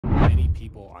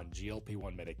people on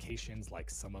GLP-1 medications like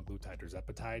semaglutide,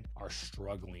 tirzepatide are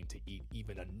struggling to eat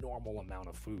even a normal amount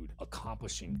of food.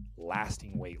 Accomplishing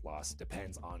lasting weight loss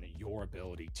depends on your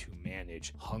ability to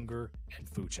manage hunger and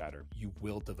food chatter. You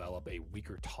will develop a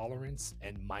weaker tolerance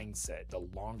and mindset the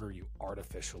longer you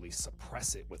artificially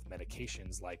suppress it with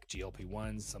medications like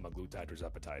GLP-1s, semaglutide,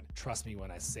 tirzepatide. Trust me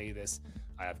when I say this,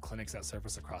 I have clinics that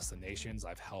surface across the nations.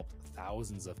 I've helped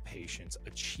thousands of patients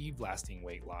achieve lasting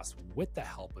weight loss with the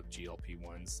help of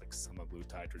GLP-1s like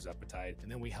semaglutide, tirzepatide,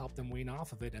 and then we helped them wean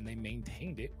off of it and they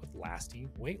maintained it with lasting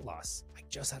weight loss. I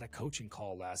just had a coaching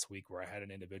call last week where I had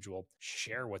an individual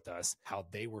share with us how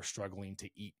they were struggling to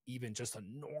eat even just a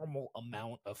normal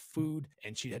amount of food,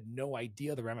 and she had no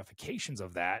idea the ramifications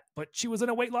of that, but she was in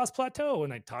a weight loss plateau,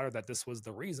 and I taught her that this was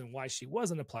the reason why she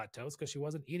was in a plateau. It's because she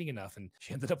wasn't eating enough, and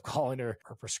she ended up calling her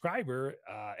prescriber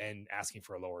and asking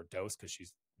for a lower dose because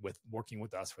she's working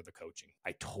with us for the coaching.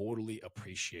 I totally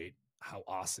appreciate how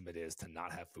awesome it is to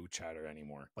not have food chatter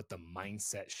anymore, but the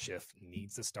mindset shift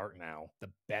needs to start now. The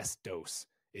best dose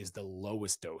is the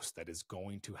lowest dose that is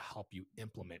going to help you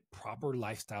implement proper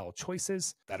lifestyle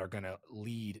choices that are going to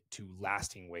lead to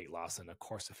lasting weight loss. And of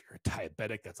course, if you're a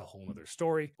diabetic, that's a whole nother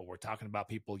story, but we're talking about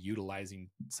people utilizing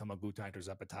semaglutide,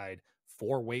 tirzepatide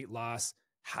for weight loss.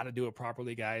 How to do it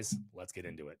properly, guys. Let's get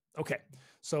into it. Okay,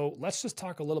 so let's just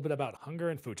talk a little bit about hunger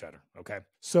and food chatter, okay?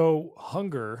 So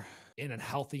hunger in a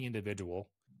healthy individual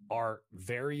are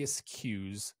various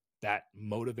cues that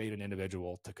motivate an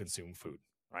individual to consume food,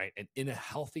 right? And in a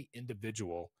healthy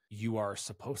individual, you are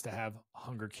supposed to have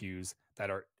hunger cues that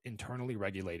are internally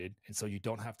regulated. And so you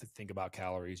don't have to think about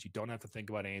calories. You don't have to think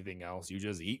about anything else. You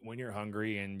just eat when you're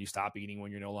hungry and you stop eating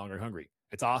when you're no longer hungry.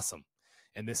 It's awesome.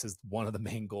 And this is one of the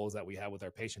main goals that we have with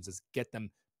our patients is get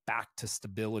them back to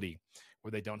stability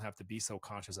where they don't have to be so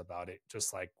conscious about it,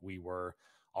 just like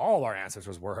all of our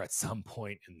ancestors were at some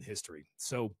point in history.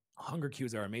 So hunger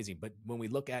cues are amazing. But when we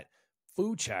look at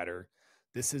food chatter,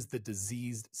 this is the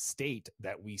diseased state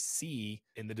that we see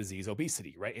in the disease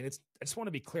obesity, right? And I just want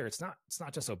to be clear, it's not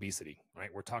just obesity, right?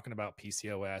 We're talking about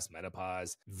PCOS,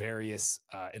 menopause, various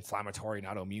inflammatory and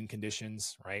autoimmune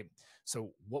conditions, right?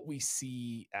 So what we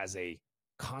see as a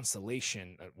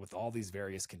constellation with all these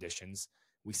various conditions,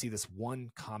 we see this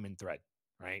one common thread,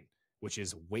 right? Which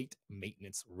is weight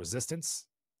maintenance resistance.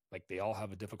 Like they all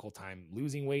have a difficult time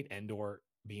losing weight and or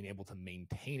being able to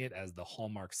maintain it as the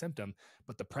hallmark symptom.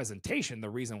 But the presentation, the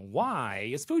reason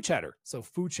why is food chatter. So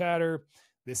food chatter,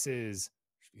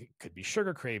 it could be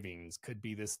sugar cravings, could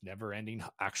be this never ending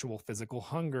actual physical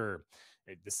hunger,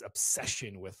 this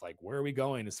obsession with like, where are we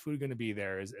going? Is food going to be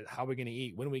there? How are we going to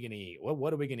eat? When are we going to eat?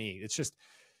 What are we going to eat?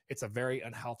 It's a very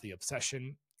unhealthy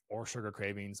obsession or sugar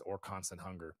cravings or constant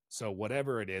hunger. So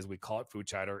whatever it is, we call it food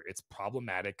chatter. It's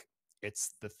problematic.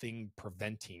 It's the thing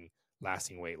preventing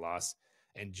lasting weight loss.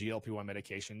 And GLP-1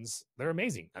 medications, they're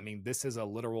amazing. I mean, this is a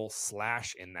literal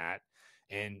slash in that,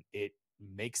 and it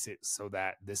makes it so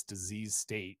that this disease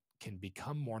state can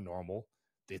become more normal.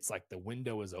 It's like the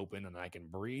window is open and I can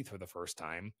breathe for the first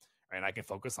time and I can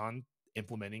focus on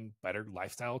implementing better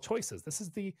lifestyle choices. This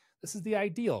is the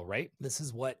ideal, right? This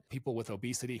is what people with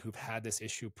obesity who've had this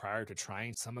issue prior to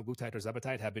trying semaglutide or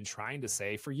tirzepatide have been trying to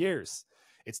say for years.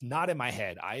 It's not in my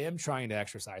head. I am trying to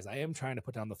exercise. I am trying to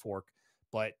put down the fork,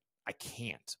 but I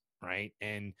can't, right?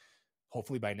 And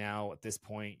hopefully by now at this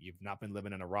point, you've not been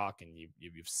living in a rock and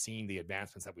you've seen the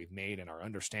advancements that we've made in our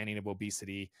understanding of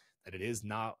obesity, that it is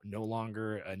no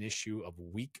longer an issue of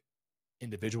weak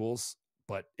individuals,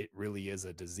 but it really is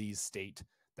a disease state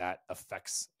that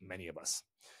affects many of us.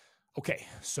 Okay,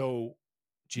 so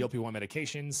GLP-1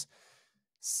 medications,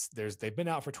 they've been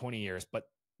out for 20 years, but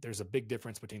there's a big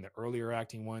difference between the earlier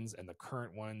acting ones and the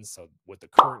current ones. So with the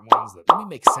current ones, let me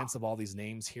make sense of all these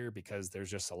names here because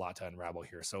there's just a lot to unravel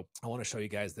here. So I want to show you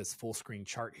guys this full screen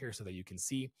chart here so that you can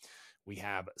see. We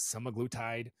have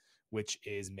semaglutide, which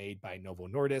is made by Novo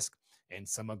Nordisk, and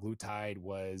semaglutide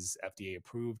was FDA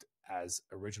approved as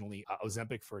originally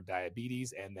Ozempic for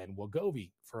diabetes and then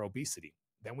Wegovy for obesity.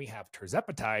 Then we have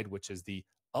Tirzepatide, which is the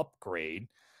upgrade.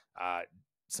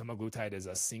 Semaglutide is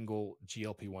a single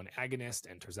GLP-1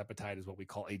 agonist, and Tirzepatide is what we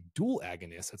call a dual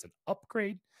agonist. It's an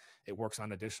upgrade. It works on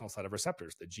an additional set of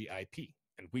receptors, the GIP,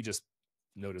 and we just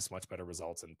notice much better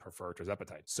results and prefer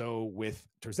Tirzepatide. So with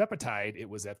Tirzepatide, it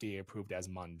was FDA approved as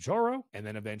Mounjaro, and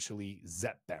then eventually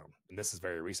Zepbound. And this is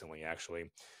very recently,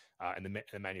 actually. And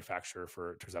the manufacturer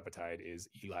for Tirzepatide is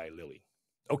Eli Lilly.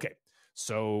 Okay,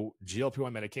 so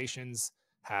GLP-1 medications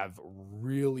have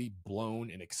really blown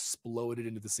and exploded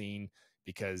into the scene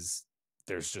because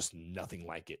there's just nothing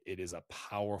like it. It is a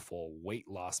powerful weight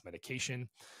loss medication,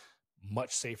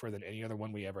 much safer than any other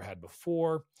one we ever had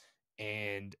before.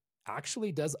 And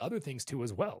actually does other things too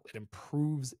as well. It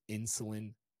improves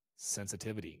insulin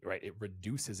sensitivity, right? It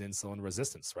reduces insulin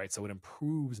resistance, right? So it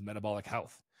improves metabolic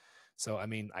health. So, I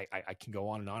mean, I can go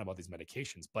on and on about these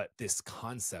medications, but this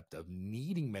concept of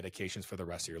needing medications for the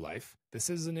rest of your life, this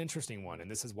is an interesting one. And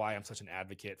this is why I'm such an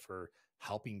advocate for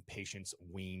helping patients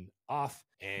wean off.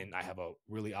 And I have a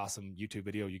really awesome YouTube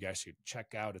video you guys should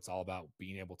check out. It's all about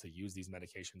being able to use these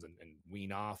medications and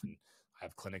wean off. And I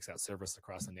have clinics that service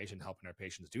across the nation helping our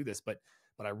patients do this. But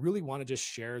I really want to just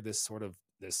share this sort of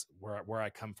this where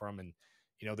I come from. And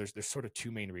there's sort of two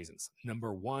main reasons.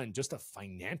 Number one, just the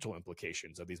financial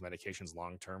implications of these medications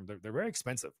long term. They're very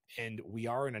expensive, and we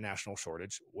are in a national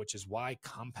shortage, which is why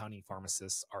compounding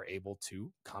pharmacists are able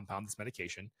to compound this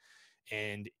medication.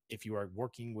 And if you are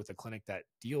working with a clinic that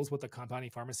deals with a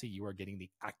compounding pharmacy, you are getting the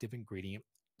active ingredient,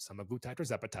 semaglutide or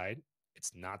Tirzepatide.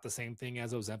 It's not the same thing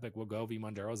as Ozempic, Wegovy,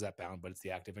 Mounjaro, Zepbound, but it's the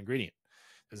active ingredient.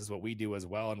 This is what we do as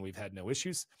well, and we've had no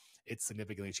issues. It's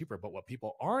significantly cheaper. But what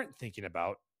people aren't thinking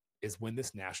about is when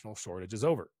this national shortage is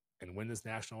over. And when this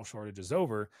national shortage is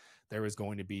over, there is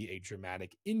going to be a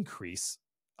dramatic increase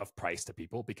of price to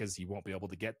people because you won't be able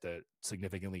to get the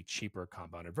significantly cheaper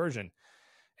compounded version.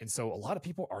 And so a lot of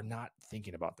people are not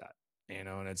thinking about that,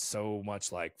 and it's so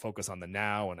much like focus on the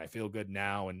now and I feel good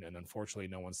now. And unfortunately,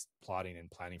 no one's plotting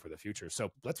and planning for the future. So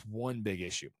that's one big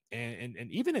issue. And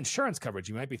even insurance coverage,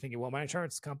 you might be thinking, well, my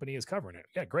insurance company is covering it.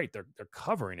 Yeah, great. They're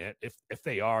covering it if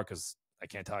they are, because I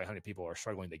can't tell you how many people are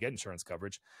struggling to get insurance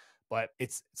coverage, but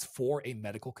it's for a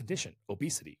medical condition,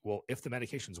 obesity. Well, if the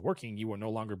medication is working, you will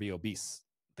no longer be obese.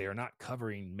 They are not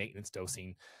covering maintenance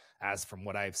dosing as from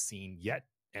what I've seen yet.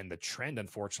 And the trend,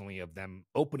 unfortunately, of them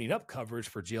opening up coverage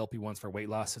for GLP-1s for weight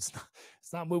loss, it's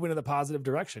not moving in the positive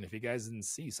direction. If you guys didn't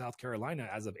see, South Carolina,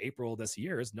 as of April this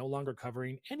year, is no longer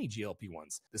covering any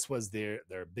GLP-1s. This was their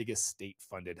biggest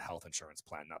state-funded health insurance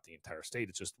plan, not the entire state.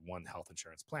 It's just one health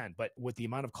insurance plan. But with the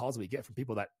amount of calls we get from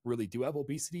people that really do have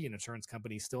obesity and insurance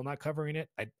companies still not covering it,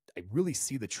 I really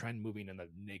see the trend moving in a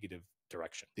negative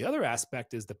direction. The other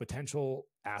aspect is the potential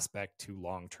aspect to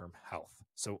long-term health.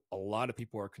 So a lot of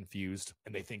people are confused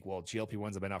and they think, well,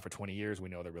 GLP-1s have been out for 20 years. We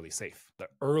know they're really safe. The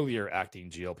earlier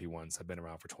acting GLP-1s have been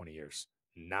around for 20 years,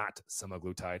 not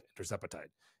semaglutide and Tirzepatide.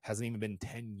 Hasn't even been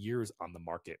 10 years on the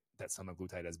market that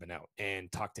semaglutide has been out.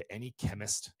 And talk to any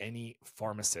chemist, any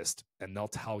pharmacist, and they'll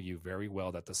tell you very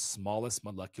well that the smallest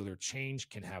molecular change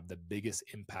can have the biggest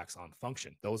impacts on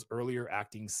function. Those earlier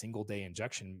acting single day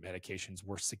injection medications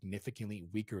were significantly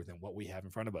weaker than what we have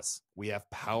in front of us. We have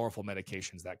powerful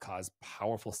medications that cause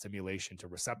powerful stimulation to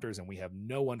receptors, and we have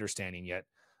no understanding yet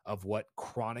of what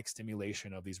chronic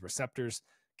stimulation of these receptors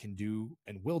can do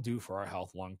and will do for our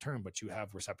health long term. But you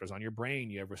have receptors on your brain,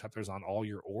 you have receptors on all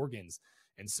your organs.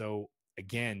 And so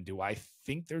again, do I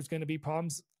think there's going to be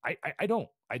problems? I don't.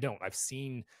 I've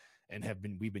seen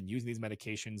and we've been using these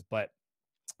medications but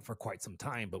for quite some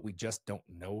time, but we just don't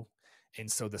know.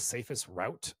 And so the safest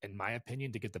route, in my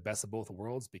opinion, to get the best of both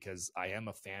worlds, because I am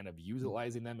a fan of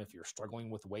utilizing them if you're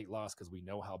struggling with weight loss, because we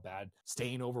know how bad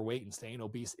staying overweight and staying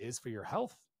obese is for your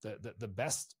health. The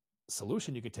best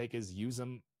solution you could take is use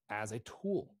them as a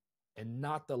tool and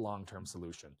not the long-term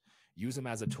solution. Use them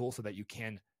as a tool so that you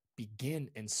can begin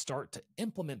and start to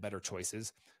implement better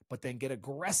choices, but then get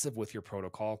aggressive with your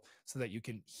protocol so that you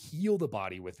can heal the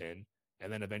body within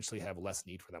and then eventually have less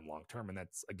need for them long-term. And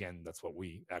that's what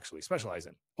we actually specialize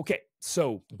in. Okay,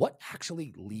 so what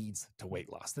actually leads to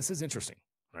weight loss? This is interesting,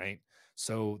 right?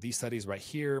 So these studies right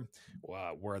here,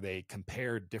 where they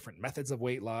compared different methods of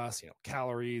weight loss,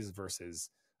 calories versus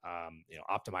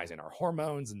optimizing our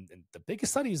hormones. And the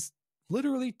biggest studies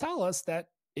literally tell us that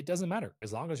it doesn't matter.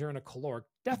 As long as you're in a caloric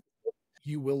deficit,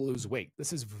 you will lose weight.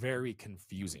 This is very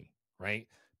confusing, right?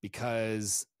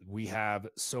 Because we have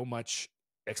so much,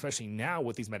 especially now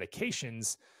with these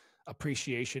medications,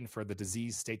 appreciation for the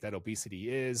disease state that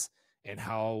obesity is and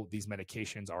how these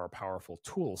medications are a powerful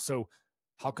tool. So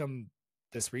how come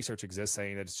this research exists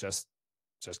saying that it's just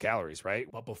calories, right?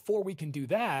 But before we can do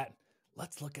that,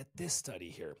 let's look at this study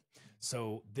here.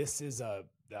 So this is a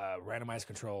randomized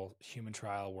control human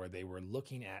trial where they were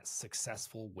looking at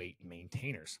successful weight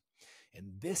maintainers. And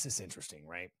this is interesting,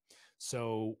 right?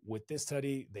 So with this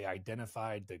study, they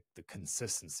identified the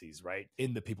consistencies, right,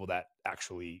 in the people that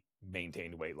actually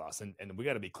maintained weight loss. And we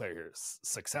got to be clear here.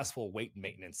 Successful weight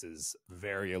maintenance is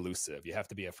very elusive. You have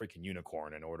to be a freaking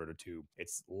unicorn in order to,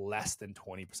 it's less than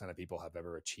 20% of people have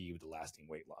ever achieved lasting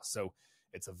weight loss. So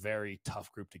it's a very tough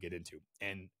group to get into.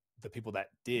 And the people that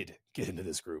did get into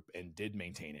this group and did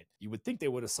maintain it, you would think they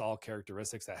would have saw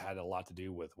characteristics that had a lot to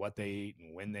do with what they ate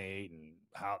and when they ate and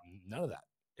how. None of that.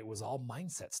 It was all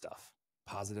mindset stuff,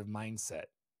 positive mindset,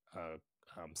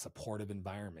 supportive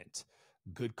environment,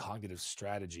 good cognitive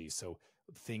strategy. So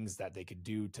things that they could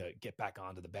do to get back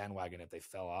onto the bandwagon if they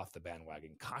fell off the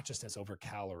bandwagon, consciousness over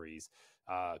calories,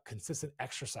 consistent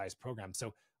exercise program.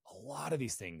 So a lot of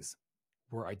these things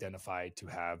were identified to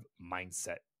have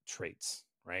mindset traits,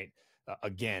 right?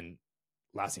 Again,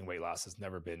 lasting weight loss has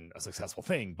never been a successful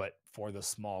thing, but for the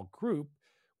small group,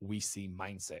 we see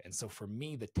mindset. And so for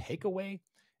me, the takeaway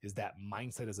is that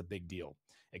mindset is a big deal,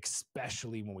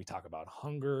 especially when we talk about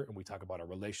hunger and we talk about our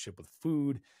relationship with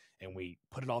food and we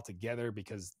put it all together,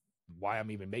 because why I'm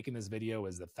even making this video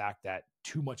is the fact that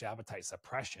too much appetite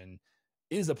suppression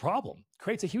is a problem,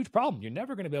 creates a huge problem. You're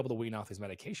never going to be able to wean off these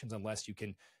medications unless you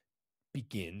can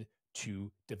begin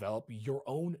to develop your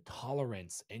own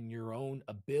tolerance and your own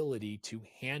ability to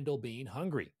handle being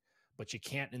hungry. But you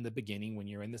can't in the beginning when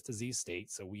you're in this disease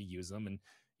state. So we use them and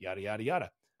yada, yada,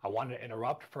 yada. I wanted to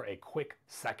interrupt for a quick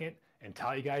second and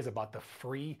tell you guys about the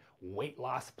free weight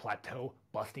loss plateau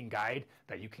busting guide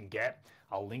that you can get.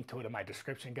 I'll link to it in my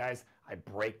description, guys. I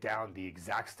break down the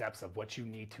exact steps of what you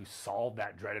need to solve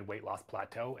that dreaded weight loss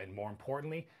plateau, and more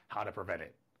importantly, how to prevent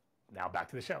it. Now back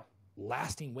to the show.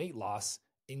 Lasting weight loss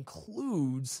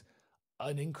includes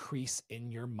an increase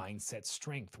in your mindset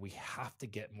strength. We have to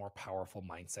get more powerful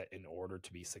mindset in order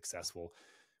to be successful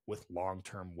with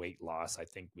long-term weight loss. I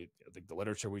think the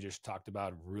literature we just talked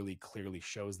about really clearly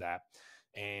shows that.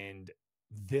 And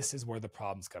this is where the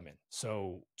problems come in.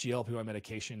 So GLP-1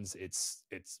 medications, it's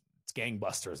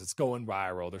gangbusters. It's going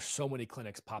viral. There's so many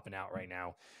clinics popping out right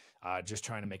now, just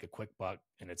trying to make a quick buck.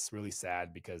 And it's really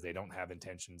sad because they don't have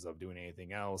intentions of doing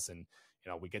anything else. And,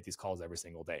 we get these calls every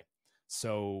single day.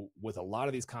 So with a lot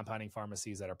of these compounding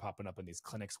pharmacies that are popping up in these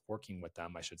clinics, working with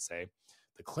them, I should say,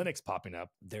 the clinics popping up,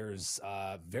 there's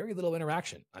very little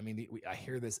interaction. I mean, I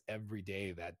hear this every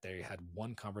day that they had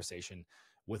one conversation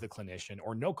with a clinician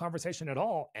or no conversation at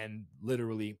all. And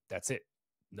literally that's it.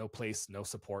 No place, no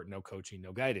support, no coaching,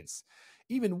 no guidance.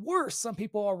 Even worse, some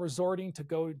people are resorting to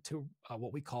go to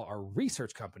what we call our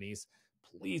research companies.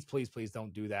 Please, please, please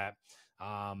don't do that.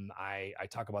 I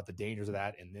talk about the dangers of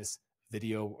that in this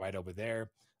video right over there,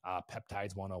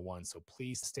 Peptides 101. So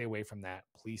please stay away from that.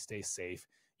 Please stay safe.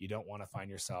 You don't want to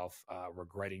find yourself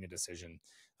regretting a decision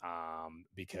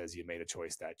because you made a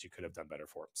choice that you could have done better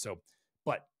for. So,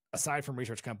 but aside from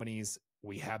research companies,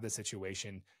 we have this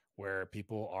situation where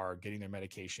people are getting their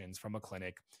medications from a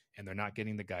clinic and they're not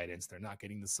getting the guidance. They're not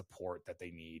getting the support that they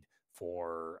need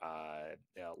for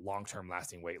long-term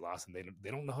lasting weight loss. And they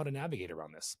don't know how to navigate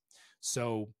around this.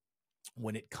 So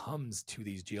when it comes to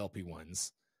these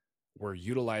GLP-1s, we're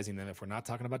utilizing them. If we're not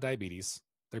talking about diabetes,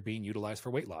 they're being utilized for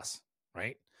weight loss,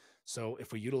 right? So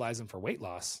if we utilize them for weight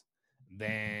loss,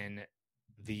 then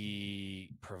the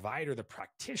provider, the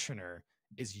practitioner,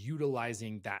 is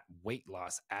utilizing that weight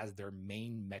loss as their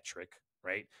main metric,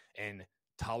 right? And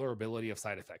tolerability of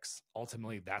side effects.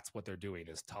 Ultimately, that's what they're doing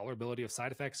is tolerability of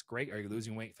side effects. Great. Are you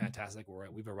losing weight? Fantastic.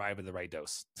 We've arrived at the right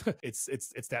dose.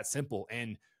 It's that simple.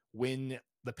 And when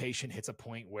the patient hits a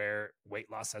point where weight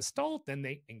loss has stalled, then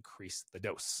they increase the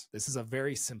dose. This is a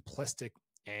very simplistic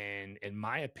and, in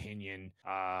my opinion,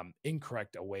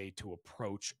 incorrect a way to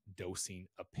approach dosing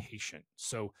a patient.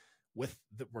 So with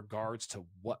the regards to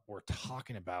what we're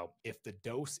talking about, if the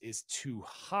dose is too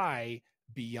high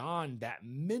beyond that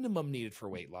minimum needed for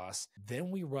weight loss,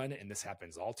 then we run, and this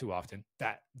happens all too often,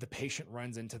 that the patient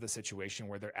runs into the situation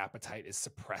where their appetite is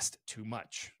suppressed too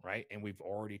much, right? And we've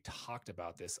already talked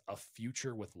about this. A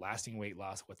future with lasting weight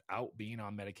loss without being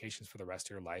on medications for the rest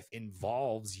of your life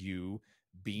involves you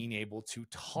being able to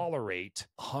tolerate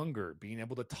hunger, being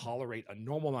able to tolerate a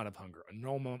normal amount of hunger, a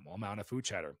normal amount of food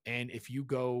chatter. And if you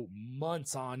go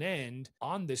months on end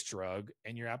on this drug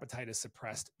and your appetite is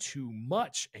suppressed too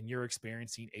much and you're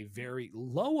experiencing a very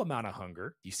low amount of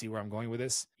hunger, you see where I'm going with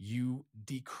this? You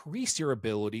decrease your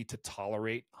ability to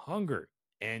tolerate hunger.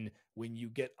 And when you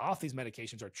get off these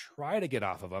medications or try to get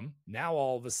off of them, now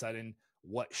all of a sudden,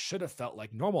 what should have felt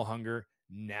like normal hunger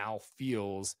now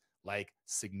feels like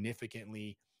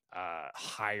significantly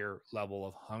higher level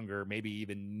of hunger, maybe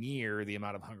even near the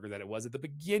amount of hunger that it was at the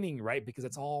beginning, right? Because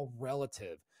it's all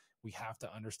relative. We have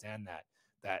to understand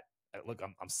that look,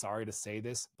 I'm sorry to say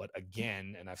this, but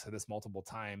again, and I've said this multiple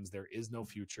times, there is no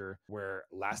future where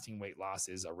lasting weight loss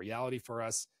is a reality for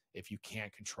us if you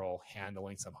can't control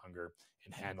handling some hunger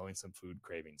and handling some food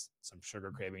cravings, some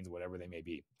sugar cravings, whatever they may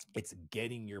be. It's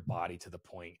getting your body to the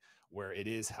point where it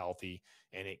is healthy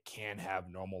and it can have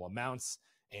normal amounts.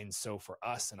 And so for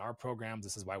us in our programs,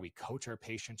 this is why we coach our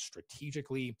patients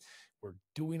strategically. We're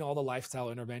doing all the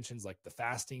lifestyle interventions like the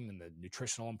fasting and the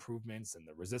nutritional improvements and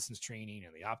the resistance training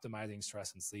and the optimizing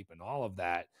stress and sleep and all of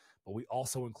that. But we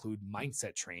also include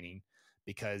mindset training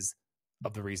because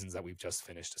of the reasons that we've just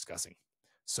finished discussing.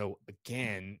 So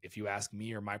again, if you ask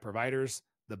me or my providers,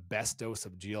 the best dose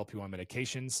of GLP-1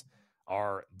 medications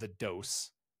are the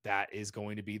dose that is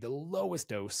going to be the lowest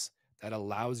dose that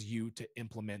allows you to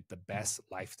implement the best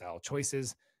lifestyle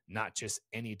choices, not just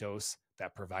any dose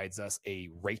that provides us a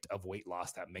rate of weight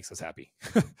loss that makes us happy.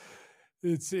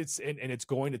 It's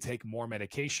going to take more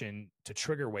medication to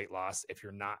trigger weight loss if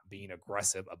you're not being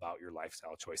aggressive about your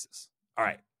lifestyle choices. All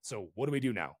right, so what do we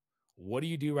do now? What do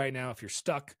you do right now if you're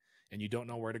stuck and you don't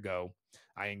know where to go?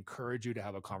 I encourage you to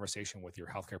have a conversation with your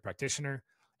healthcare practitioner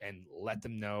and let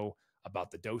them know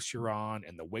about the dose you're on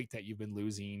and the weight that you've been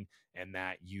losing, and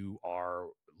that you are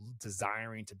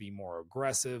desiring to be more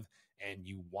aggressive and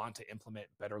you want to implement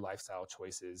better lifestyle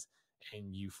choices,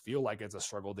 and you feel like it's a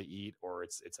struggle to eat, or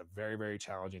it's a very, very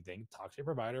challenging thing. Talk to your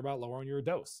provider about lowering your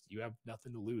dose. You have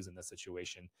nothing to lose in this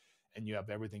situation, and you have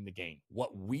everything to gain.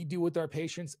 What we do with our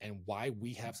patients and why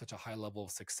we have such a high level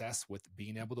of success with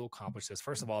being able to accomplish this,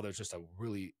 first of all, there's just a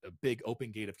big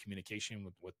open gate of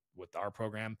communication with our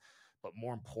program. But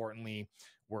more importantly,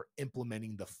 we're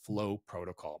implementing the FLOA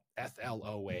protocol,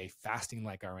 FLOA, fasting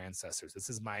like our ancestors. This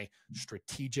is my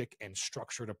strategic and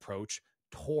structured approach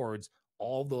towards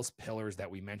all those pillars that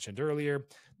we mentioned earlier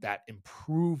that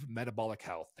improve metabolic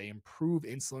health. They improve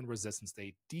insulin resistance,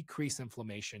 they decrease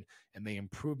inflammation, and they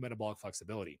improve metabolic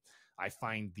flexibility. I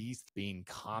find these being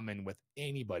common with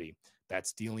anybody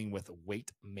that's dealing with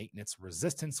weight maintenance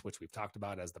resistance, which we've talked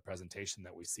about as the presentation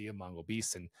that we see among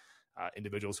obese and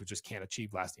individuals who just can't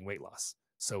achieve lasting weight loss.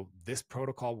 So this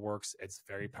protocol works. It's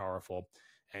very powerful.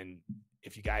 And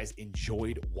if you guys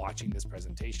enjoyed watching this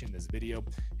presentation, this video,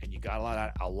 and you got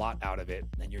a lot out of it,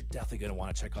 then you're definitely going to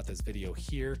want to check out this video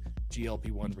here,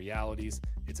 GLP-1 Realities.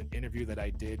 It's an interview that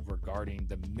I did regarding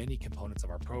the many components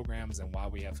of our programs and why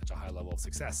we have such a high level of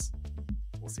success.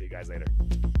 We'll see you guys later.